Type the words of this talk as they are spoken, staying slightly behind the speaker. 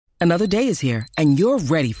Another day is here, and you're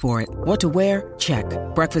ready for it. What to wear? Check.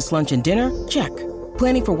 Breakfast, lunch, and dinner? Check.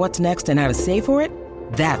 Planning for what's next and how to save for it?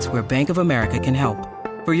 That's where Bank of America can help.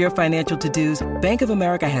 For your financial to-dos, Bank of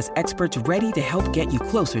America has experts ready to help get you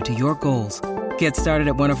closer to your goals. Get started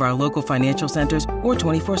at one of our local financial centers or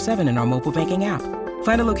 24/7 in our mobile banking app.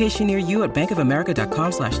 Find a location near you at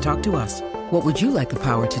bankofamerica.com/talktous. What would you like the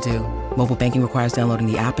power to do? Mobile banking requires downloading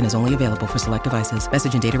the app and is only available for select devices.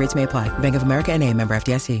 Message and data rates may apply. Bank of America N.A., member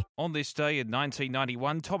FDIC. On this day in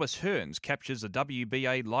 1991, Thomas Hearns captures the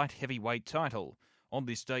WBA light heavyweight title. On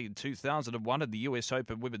this day in 2001 in the US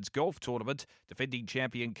Open Women's Golf Tournament, defending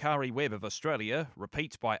champion Kari Webb of Australia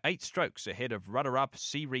repeats by 8 strokes ahead of runner-up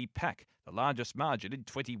Siri Pak, the largest margin in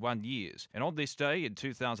 21 years. And on this day in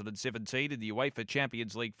 2017 in the UEFA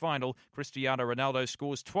Champions League final, Cristiano Ronaldo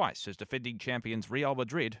scores twice as defending champions Real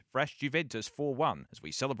Madrid thrashed Juventus 4-1. As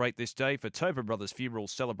we celebrate this day for Tobin Brothers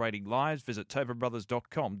Funerals Celebrating Lives, visit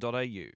tobinbrothers.com.au.